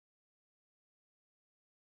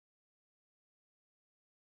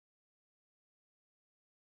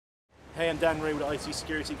Hey, I'm Dan Raywood, IT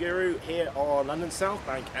Security Guru, here on London South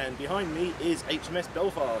Bank, and behind me is HMS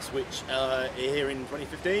Belfast, which here in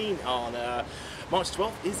 2015 on March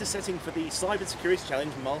 12th is the setting for the Cyber Security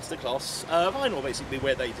Challenge Masterclass final, basically,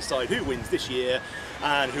 where they decide who wins this year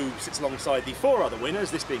and who sits alongside the 4 other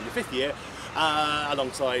winners, this being the 5th year,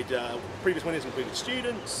 alongside previous winners included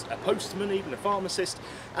students, a postman, even a pharmacist,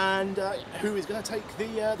 and who is going to take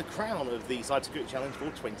the crown of the Cyber Security Challenge for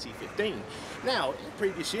 2015. Now, in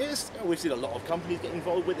previous years, we've seen a lot of companies get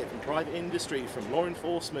involved with it, from private industry, from law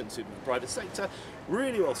enforcement to the private sector,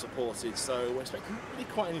 really well supported, so we're expecting really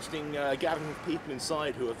quite an interesting gathering of people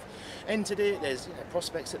inside who have entered it. There's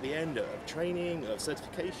prospects at the end of training, of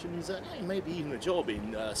certifications, maybe even a job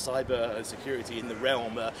in cyber security in the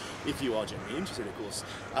realm, if you are genuinely interested, of course.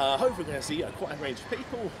 Hopefully we're going to see quite a range of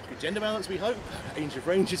people, good gender balance we hope, a range of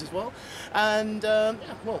ranges as well, and yeah,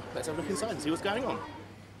 well, let's have a look inside and see what's going on.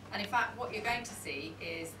 And in fact, what you're going to see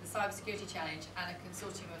is the Cyber Security Challenge and a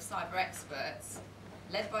consortium of cyber experts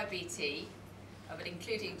led by BT, but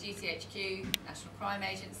including GCHQ, National Crime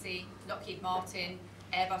Agency, Lockheed Martin,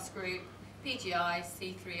 Airbus Group, PGI,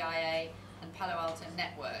 C3IA, and Palo Alto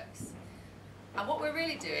Networks. And what we're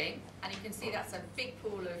really doing, and you can see that's a big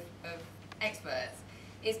pool of experts,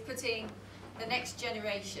 is putting the next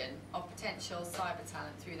generation of potential cyber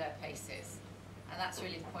talent through their paces. And that's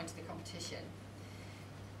really the point of the competition.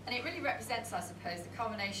 And it really represents, I suppose, the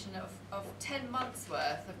culmination of 10 months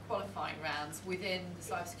worth of qualifying rounds within the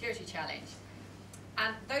Cyber Security Challenge.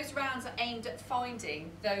 And those rounds are aimed at finding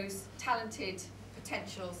those talented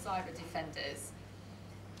potential cyber defenders.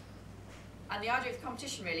 And the idea of the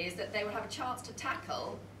competition really is that they will have a chance to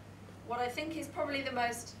tackle what I think is probably the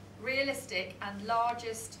most realistic and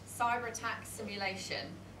largest cyber attack simulation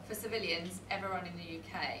for civilians ever run in the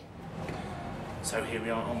UK. So here we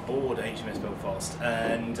are on board HMS Belfast,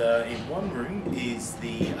 and in one room is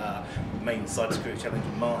the main Cybersecurity Challenge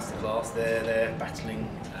Masterclass. They're battling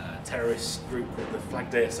terrorist group called the Flag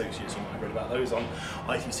Day Associates. You might have read about those on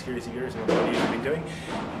IT Security Guru, some of the videos we've been doing.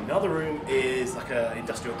 Another room is like an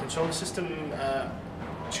industrial control system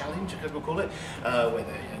challenge, as we'll call it, where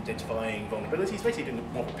they're identifying vulnerabilities, basically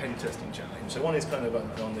doing more of a pen testing challenge. So one is kind of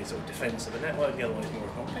on the sort of defence of the network, the other one is more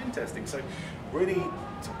on pen testing. So really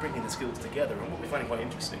sort of bringing the skills together. And what we're finding quite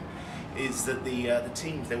interesting is that the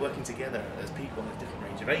teams, they're working together as people on a different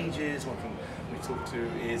range of ages. One thing we talked to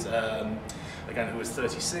is a guy who was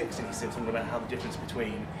 36, and he said something about how the difference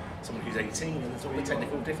between someone who's 18 and sort of the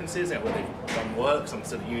technical differences, where they've done work, some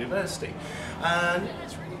still at university. And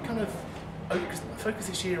it's really kind of focus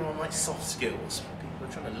this year on like soft skills. People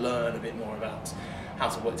are trying to learn a bit more about how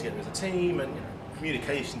to work together as a team, and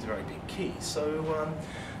communication's a very big key. So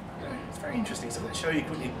it's very interesting. So let's show you a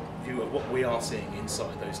quick view of what we are seeing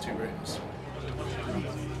inside those two rooms.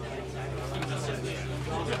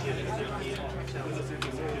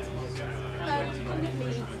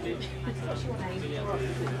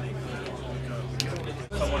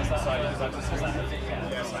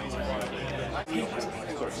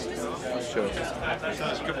 Sure.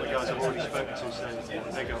 There's a couple of guys I've already spoken to saying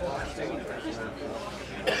they go.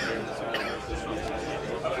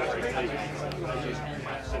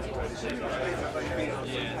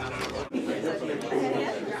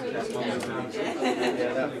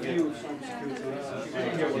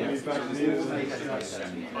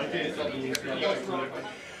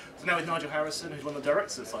 So now with Nigel Harrison, who's one of the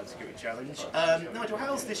directors of the Cyber Security Challenge. Nigel,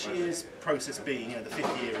 how's this year's process been, the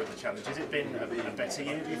 5th year of the challenge? Has it been a better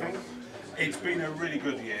year, do you think? It's been a really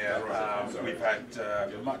good year. We've had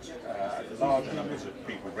much larger numbers of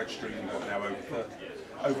people registering. We've got now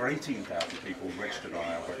over 18,000 people registered on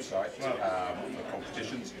our website for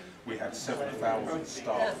competitions. We had 7,000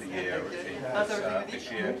 start the year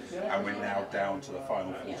this year, and we're now down to the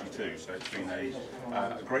final 42. So it's been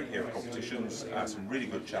a great year of competitions, some really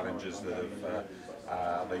good challenges that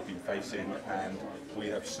have they've been facing, and we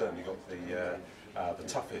have certainly got the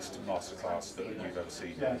toughest masterclass that we've ever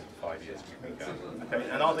seen in the 5 years we've been going. Okay,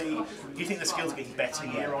 and do you think the skills are getting better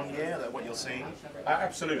year on year, what you're seeing?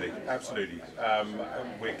 Absolutely, absolutely.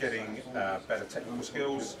 We're getting better technical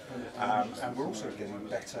skills, and we're also getting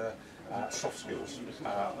better soft skills.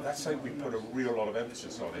 That's something we put a real lot of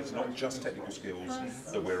emphasis on. It's not just technical skills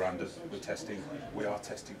that we're testing. We are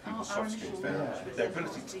testing people's soft skills. Their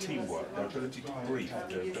ability to teamwork, their ability to brief,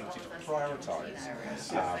 their ability to prioritise,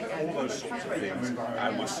 all those sorts of things.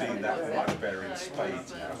 And we're seeing that much better in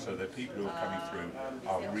spades now. So the people who are coming through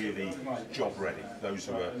are really job ready. Those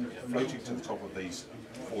who are floating to the top of these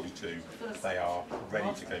 42, they are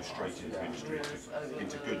ready to go straight into industry,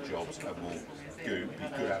 into good jobs, and will be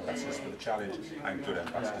good ambassadors for the challenge and good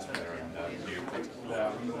ambassadors for their own new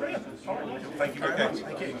equipment. Brilliant. All right, thank you very much.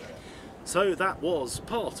 Thank you. So that was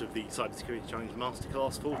part of the Cybersecurity Challenge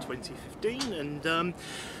Masterclass for 2015, and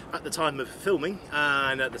at the time of filming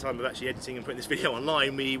and at the time of actually editing and putting this video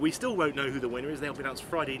online, we still won't know who the winner is. They'll be announced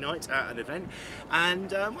Friday night at an event,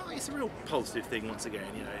 and well, it's a real positive thing once again.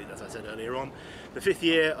 You know, as I said earlier on, the 5th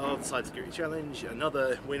year of the Cybersecurity Challenge,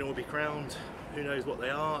 another winner will be crowned. Who knows what they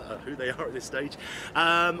are, who they are at this stage,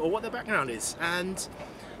 or what their background is, and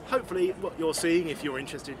hopefully what you're seeing, if you're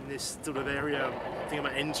interested in this sort of area, thinking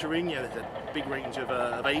about entering, you know, there's a big range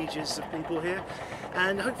of ages of people here,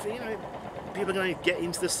 and hopefully, you know, people are going to get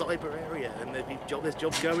into the cyber area, and there's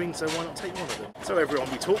jobs going, so why not take one of them? So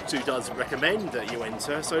everyone we talk to does recommend that you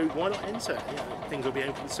enter, so why not enter? You know, things will be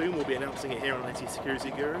open soon, we'll be announcing it here on IT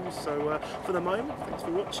Security Gurus, so for the moment, thanks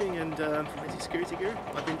for watching, and from IT Security Guru,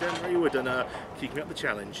 I've been Dan Raywood, and keeping up the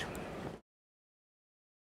challenge.